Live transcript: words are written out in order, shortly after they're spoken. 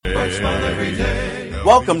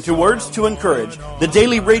Welcome to Words to Encourage, the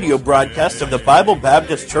daily radio broadcast of the Bible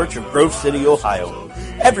Baptist Church of Grove City, Ohio.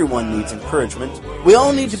 Everyone needs encouragement. We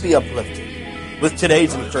all need to be uplifted. With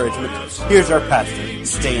today's encouragement, here's our pastor,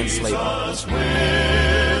 Stan Slater.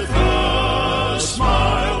 With a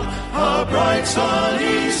smile, a bright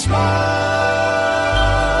sunny smile.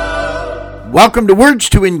 Welcome to Words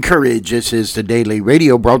to Encourage. This is the daily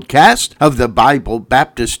radio broadcast of the Bible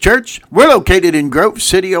Baptist Church. We're located in Grove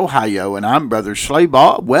City, Ohio, and I'm Brother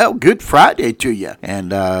Slaybaugh. Well, good Friday to you,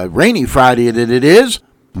 and rainy Friday that it is.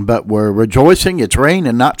 But we're rejoicing. It's rain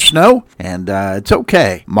and not snow, and it's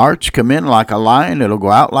okay. March come in like a lion, it'll go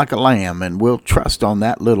out like a lamb, and we'll trust on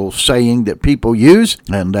that little saying that people use,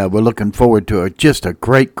 and we're looking forward to just a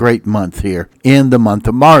great month here in the month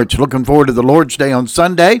of March. Looking forward to the Lord's Day on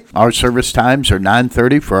Sunday. Our service times are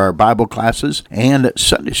 9:30 for our Bible classes and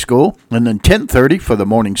Sunday school, and then 10:30 for the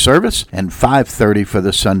morning service, and 5:30 for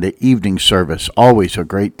the Sunday evening service. Always a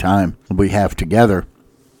great time we have together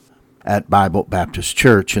at Bible Baptist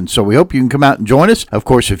Church. And so we hope you can come out and join us. Of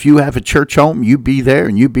course, if you have a church home, you be there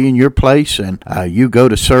and you be in your place, and you go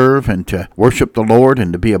to serve and to worship the Lord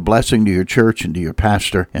and to be a blessing to your church and to your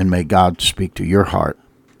pastor, and may God speak to your heart.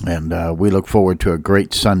 And we look forward to a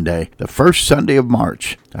great Sunday, the first Sunday of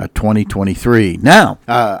March, 2023. Now,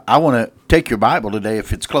 I want to take your Bible today,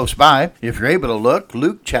 if it's close by, if you're able to look,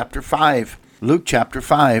 Luke chapter 5. Luke chapter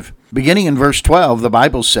 5. Beginning in verse 12, the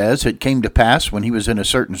Bible says, "It came to pass, when he was in a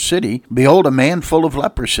certain city, behold, a man full of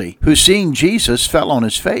leprosy, who seeing Jesus fell on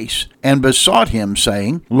his face, and besought him,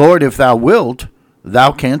 saying, Lord, if thou wilt,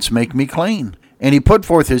 thou canst make me clean. And he put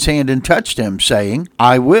forth his hand and touched him, saying,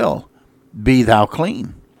 I will, be thou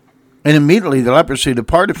clean. And immediately the leprosy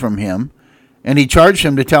departed from him. And he charged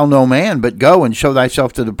him to tell no man, but go and show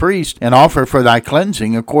thyself to the priest, and offer for thy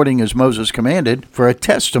cleansing, according as Moses commanded, for a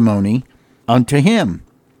testimony unto him."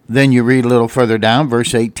 Then you read a little further down,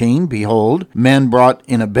 verse 18, "Behold, men brought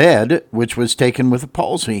in a bed, which was taken with a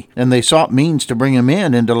palsy, and they sought means to bring him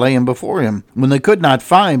in and to lay him before him. When they could not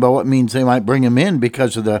find by what means they might bring him in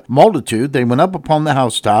because of the multitude, they went up upon the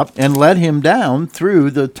housetop and let him down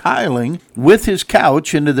through the tiling with his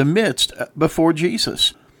couch into the midst before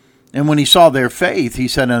Jesus. And when he saw their faith, he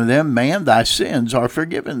said unto them, Man, thy sins are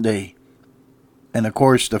forgiven thee." And of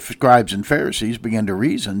course the scribes and Pharisees began to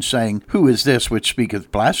reason, saying, Who is this which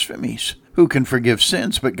speaketh blasphemies? Who can forgive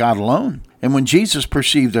sins but God alone? And when Jesus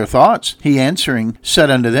perceived their thoughts, he answering said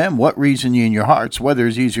unto them, What reason ye in your hearts? Whether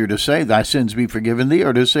is easier to say, Thy sins be forgiven thee,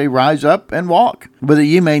 or to say, Rise up and walk? But that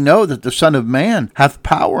ye may know that the Son of Man hath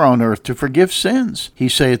power on earth to forgive sins. He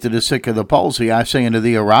saith to the sick of the palsy, I say unto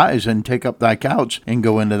thee, Arise, and take up thy couch, and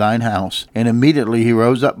go into thine house. And immediately he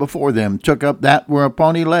rose up before them, took up that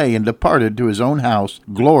whereupon he lay, and departed to his own house,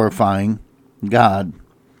 glorifying God.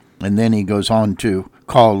 And then he goes on to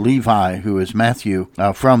call Levi, who is Matthew,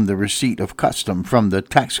 from the receipt of custom, from the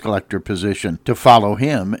tax collector position, to follow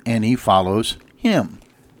him, and he follows him.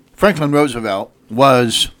 Franklin Roosevelt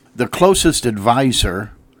was the closest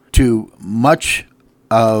advisor to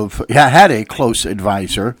had a close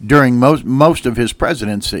advisor during most of his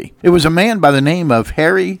presidency. It was a man by the name of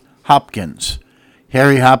Harry Hopkins.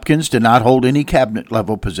 Harry Hopkins did not hold any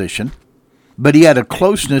cabinet-level position, but he had a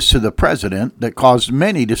closeness to the president that caused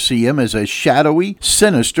many to see him as a shadowy,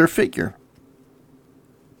 sinister figure.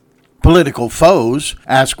 Political foes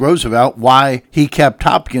asked Roosevelt why he kept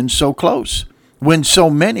Hopkins so close, when so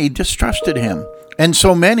many distrusted him, and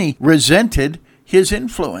so many resented his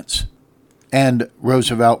influence. And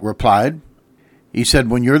Roosevelt replied, he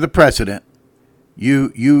said, when you're the president, you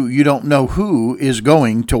don't know who is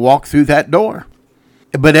going to walk through that door.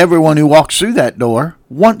 But everyone who walks through that door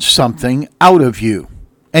wants something out of you.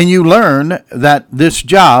 And you learn that this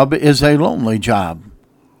job is a lonely job.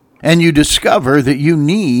 And you discover that you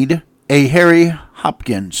need a Harry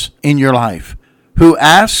Hopkins in your life who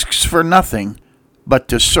asks for nothing but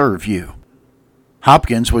to serve you.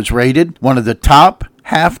 Hopkins was rated one of the top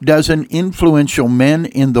half-dozen influential men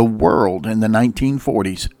in the world in the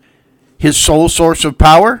 1940s. His sole source of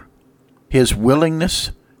power? His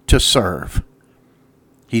willingness to serve.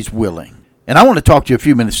 He's willing. And I want to talk to you a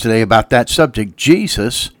few minutes today about that subject.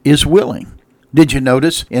 Jesus is willing. Did you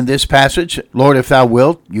notice in this passage, Lord, if thou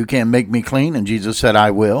wilt, you can make me clean? And Jesus said, I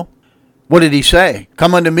will. What did he say?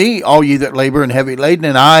 Come unto me, all ye that labor and heavy laden,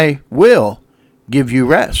 and I will give you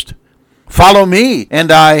rest. Follow me, and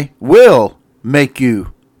I will make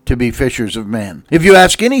you to be fishers of men. If you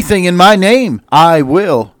ask anything in my name, I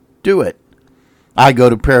will do it. I go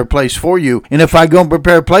to prepare a place for you, and if I go and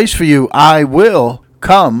prepare a place for you, I will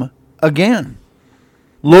come again.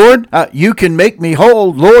 Lord, you can make me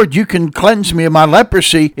whole. Lord, you can cleanse me of my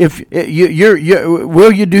leprosy. If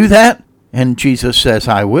will you do that? And Jesus says,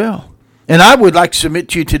 I will. And I would like to submit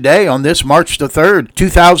to you today on this March the 3rd,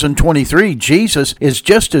 2023, Jesus is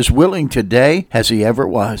just as willing today as he ever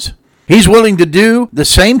was. He's willing to do the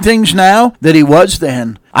same things now that he was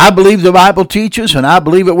then. I believe the Bible teaches, and I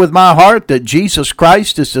believe it with my heart, that Jesus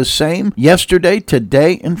Christ is the same yesterday,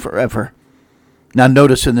 today, and forever. Now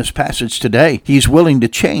notice in this passage today, he's willing to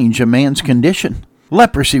change a man's condition.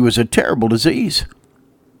 Leprosy was a terrible disease.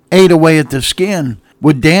 Ate away at the skin,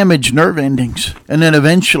 would damage nerve endings, and then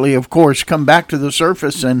eventually, of course, come back to the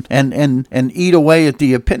surface and eat away at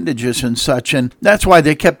the appendages and such. And that's why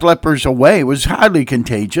they kept lepers away. It was highly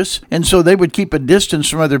contagious, and so they would keep a distance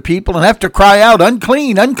from other people and have to cry out,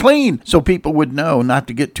 unclean, unclean, so people would know not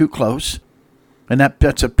to get too close. And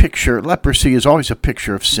that's a picture. Leprosy is always a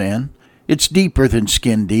picture of sin. It's deeper than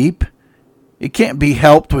skin deep. It can't be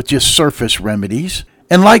helped with just surface remedies.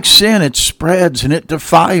 And like sin, it spreads and it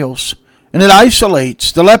defiles. And it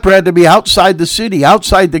isolates. The leper had to be outside the city,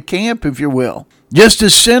 outside the camp, if you will. Just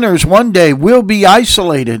as sinners one day will be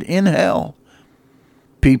isolated in hell.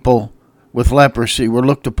 People with leprosy were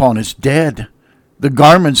looked upon as dead. The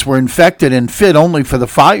garments were infected and fit only for the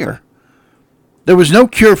fire. There was no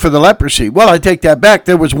cure for the leprosy. Well, I take that back.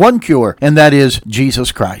 There was one cure, and that is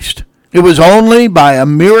Jesus Christ. It was only by a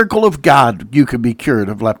miracle of God you could be cured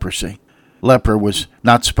of leprosy. Leper was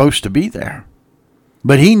not supposed to be there.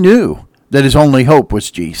 But he knew that his only hope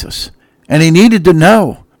was Jesus. And he needed to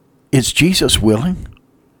know, is Jesus willing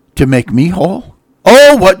to make me whole?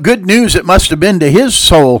 Oh, what good news it must have been to his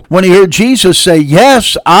soul when he heard Jesus say,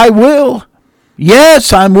 yes, I will.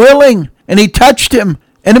 Yes, I'm willing. And he touched him,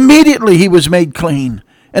 and immediately he was made clean.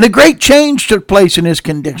 And a great change took place in his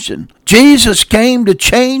condition. Jesus came to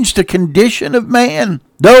change the condition of man.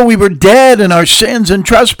 Though we were dead in our sins and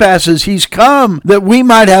trespasses, he's come that we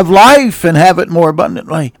might have life and have it more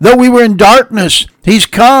abundantly. Though we were in darkness, he's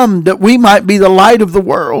come that we might be the light of the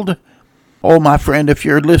world. Oh, my friend, if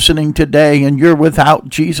you're listening today and you're without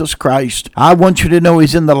Jesus Christ, I want you to know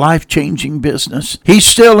he's in the life-changing business. He's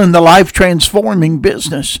still in the life-transforming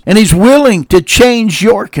business, and he's willing to change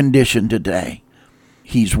your condition today.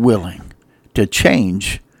 He's willing to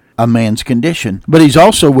change a man's condition, but he's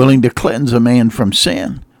also willing to cleanse a man from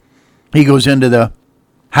sin. He goes into the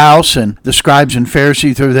house, and the scribes and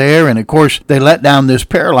Pharisees are there, and of course they let down this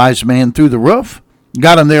paralyzed man through the roof.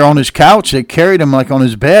 Got him there on his couch. They carried him like on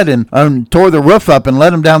his bed and tore the roof up and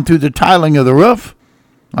let him down through the tiling of the roof.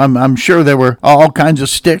 I'm sure there were all kinds of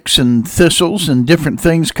sticks and thistles and different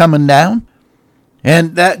things coming down.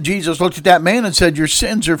 And that Jesus looked at that man and said, your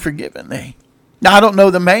sins are forgiven thee. Now, I don't know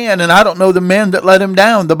the man, and I don't know the men that let him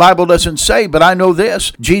down. The Bible doesn't say, but I know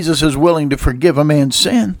this. Jesus is willing to forgive a man's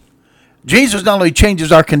sin. Jesus not only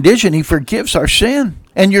changes our condition, he forgives our sin.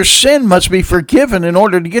 And your sin must be forgiven in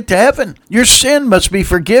order to get to heaven. Your sin must be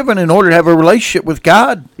forgiven in order to have a relationship with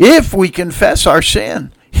God. If we confess our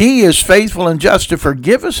sin, he is faithful and just to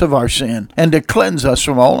forgive us of our sin and to cleanse us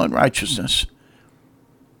from all unrighteousness.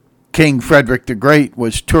 King Frederick the Great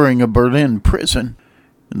was touring a Berlin prison,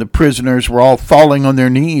 and the prisoners were all falling on their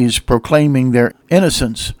knees, proclaiming their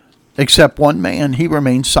innocence, except one man. He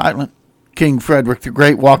remained silent. King Frederick the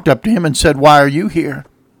Great walked up to him and said, why are you here?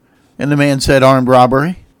 And the man said, armed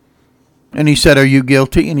robbery. And he said, are you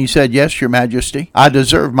guilty? And he said, yes, your majesty. I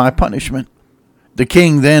deserve my punishment. The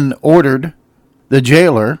king then ordered the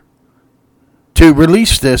jailer to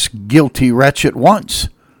release this guilty wretch at once.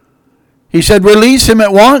 He said, release him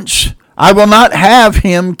at once. I will not have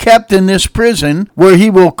him kept in this prison where he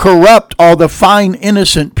will corrupt all the fine,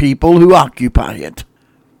 innocent people who occupy it.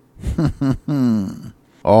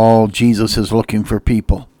 Oh, Jesus is looking for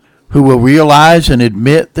people who will realize and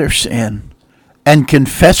admit their sin and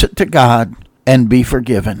confess it to God and be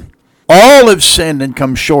forgiven. All have sinned and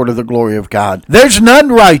come short of the glory of God. There's none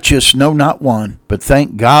righteous, no, not one. But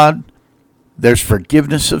thank God, there's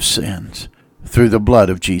forgiveness of sins through the blood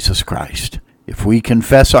of Jesus Christ. If we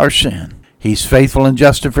confess our sin, he's faithful and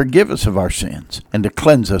just to forgive us of our sins and to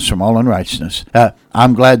cleanse us from all unrighteousness.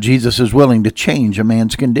 I'm glad Jesus is willing to change a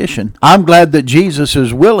man's condition. I'm glad that Jesus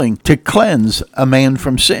is willing to cleanse a man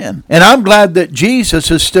from sin. And I'm glad that Jesus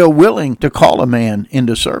is still willing to call a man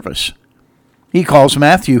into service. He calls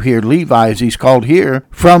Matthew here, Levi as he's called here,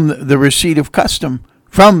 from the receipt of custom,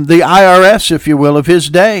 from the IRS, if you will, of his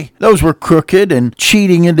day. Those were crooked and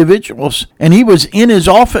cheating individuals, and he was in his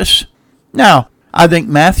office. Now, I think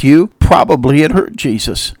Matthew probably had heard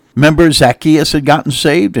Jesus. Remember, Zacchaeus had gotten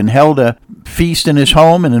saved and held a feast in his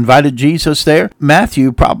home and invited Jesus there?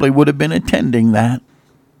 Matthew probably would have been attending that.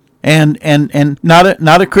 and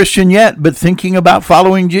not a Christian yet, but thinking about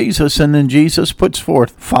following Jesus. And then Jesus puts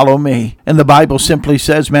forth, follow me. And the Bible simply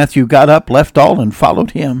says Matthew got up, left all, and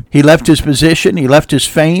followed him. He left his position, he left his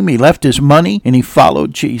fame, he left his money, and he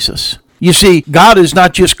followed Jesus. You see, God is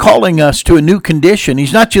not just calling us to a new condition.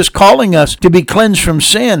 He's not just calling us to be cleansed from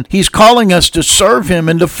sin. He's calling us to serve him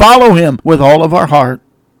and to follow him with all of our heart.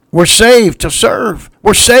 We're saved to serve.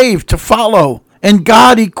 We're saved to follow. And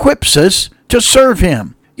God equips us to serve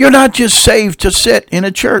him. You're not just saved to sit in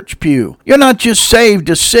a church pew. You're not just saved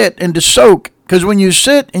to sit and to soak, because when you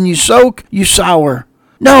sit and you soak, you sour.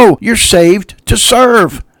 No, you're saved to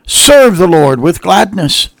serve. Serve the Lord with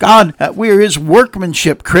gladness. God, we are his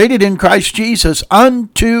workmanship, created in Christ Jesus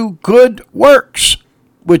unto good works,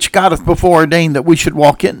 which God hath before ordained that we should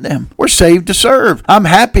walk in them. We're saved to serve. I'm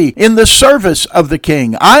happy in the service of the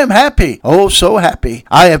King. I am happy, oh so happy.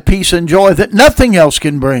 I have peace and joy that nothing else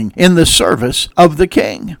can bring in the service of the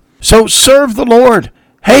King. So serve the Lord.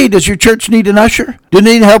 Hey, does your church need an usher? Do you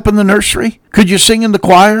need help in the nursery? Could you sing in the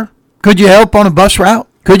choir? Could you help on a bus route?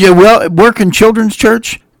 Could you work in children's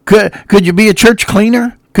church? Could you be a church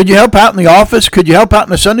cleaner? Could you help out in the office? Could you help out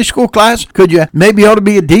in a Sunday school class? Could you maybe ought to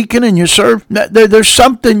be a deacon and you serve? There's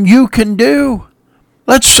something you can do.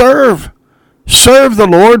 Let's serve. Serve the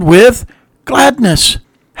Lord with gladness.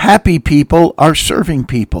 Happy people are serving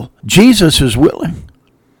people. Jesus is willing.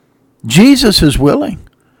 Jesus is willing.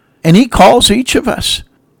 And he calls each of us.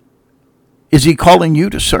 Is he calling you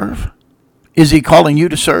to serve? Is he calling you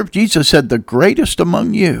to serve? Jesus said, the greatest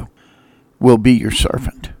among you will be your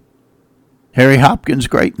servant. Harry Hopkins'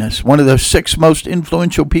 greatness, one of the 6 most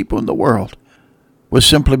influential people in the world, was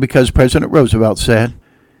simply because President Roosevelt said,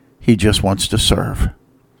 he just wants to serve.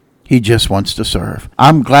 He just wants to serve.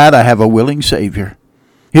 I'm glad I have a willing Savior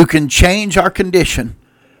who can change our condition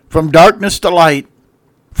from darkness to light,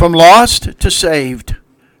 from lost to saved,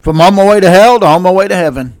 from on my way to hell to on my way to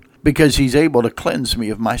heaven, because he's able to cleanse me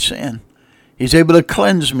of my sin. He's able to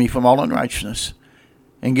cleanse me from all unrighteousness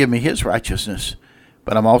and give me his righteousness.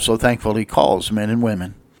 But I'm also thankful he calls men and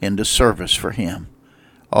women into service for him.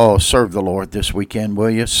 Oh, serve the Lord this weekend, will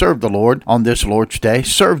you? Serve the Lord on this Lord's Day.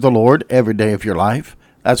 Serve the Lord every day of your life.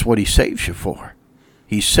 That's what he saves you for.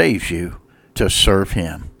 He saves you to serve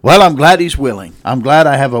him. Well, I'm glad he's willing. I'm glad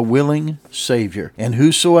I have a willing Savior. And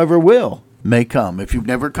whosoever will may come. If you've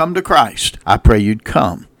never come to Christ, I pray you'd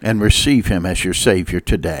come and receive him as your Savior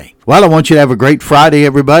today. Well, I want you to have a great Friday,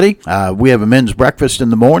 everybody. We have a men's breakfast in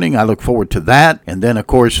the morning. I look forward to that. And then, of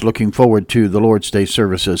course, looking forward to the Lord's Day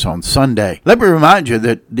services on Sunday. Let me remind you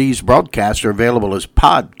that these broadcasts are available as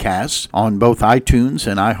podcasts on both iTunes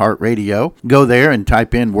and iHeartRadio. Go there and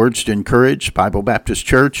type in Words to Encourage, Bible Baptist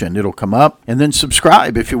Church, and it'll come up. And then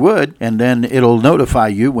subscribe if you would, and then it'll notify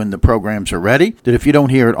you when the programs are ready. That if you don't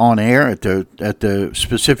hear it on air at the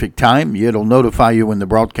specific time, it'll notify you when the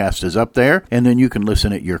broadcast is up there, and then you can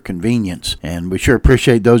listen at your convenience. And we sure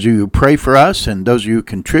appreciate those of you who pray for us and those of you who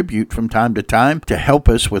contribute from time to time to help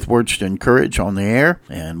us with Words to Encourage on the air.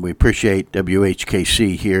 And we appreciate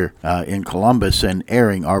WHKC here in Columbus and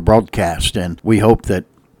airing our broadcast. And we hope that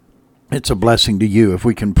it's a blessing to you. If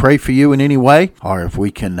we can pray for you in any way, or if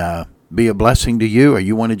we can be a blessing to you, or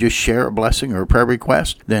you want to just share a blessing or a prayer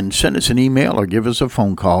request, then send us an email or give us a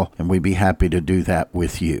phone call, and we'd be happy to do that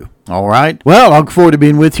with you. All right? Well, I look forward to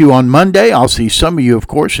being with you on Monday. I'll see some of you, of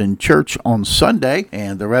course, in church on Sunday,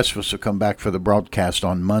 and the rest of us will come back for the broadcast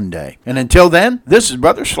on Monday. And until then, this is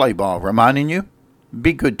Brother Slayball reminding you,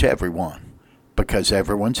 be good to everyone, because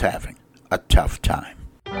everyone's having a tough time.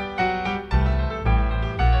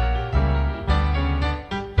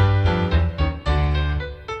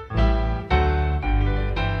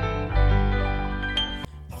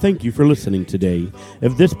 Thank you for listening today.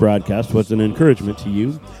 If this broadcast was an encouragement to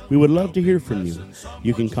you, we would love to hear from you.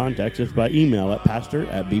 You can contact us by email at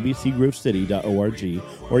pastor@bbcgrovecity.org,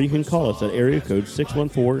 or you can call us at area code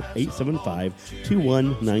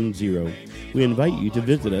 614-875-2190. We invite you to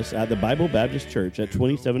visit us at the Bible Baptist Church at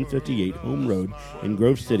 2758 Home Road in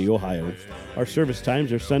Grove City, Ohio. Our service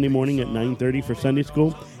times are Sunday morning at 9:30 for Sunday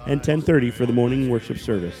school and 10:30 for the morning worship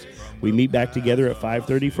service. We meet back together at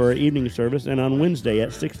 5:30 for our evening service and on Wednesday at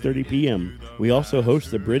 6:30 p.m. We also host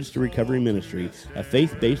the Bridge to Recovery Ministry, a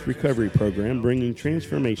faith-based recovery program bringing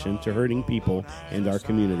transformation to hurting people and our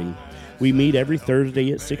community. We meet every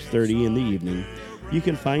Thursday at 6:30 in the evening. You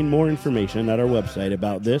can find more information at our website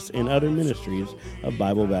about this and other ministries of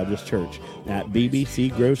Bible Baptist Church at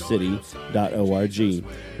bbcgrovecity.org.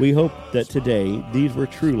 We hope that today these were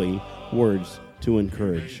truly words to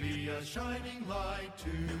encourage.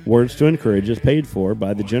 Words to Encourage is paid for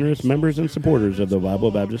by the generous members and supporters of the Bible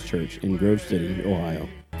Baptist Church in Grove City, Ohio.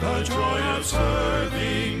 the joy of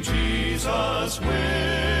serving Jesus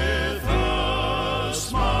with a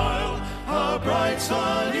smile, a bright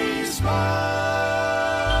sunny smile.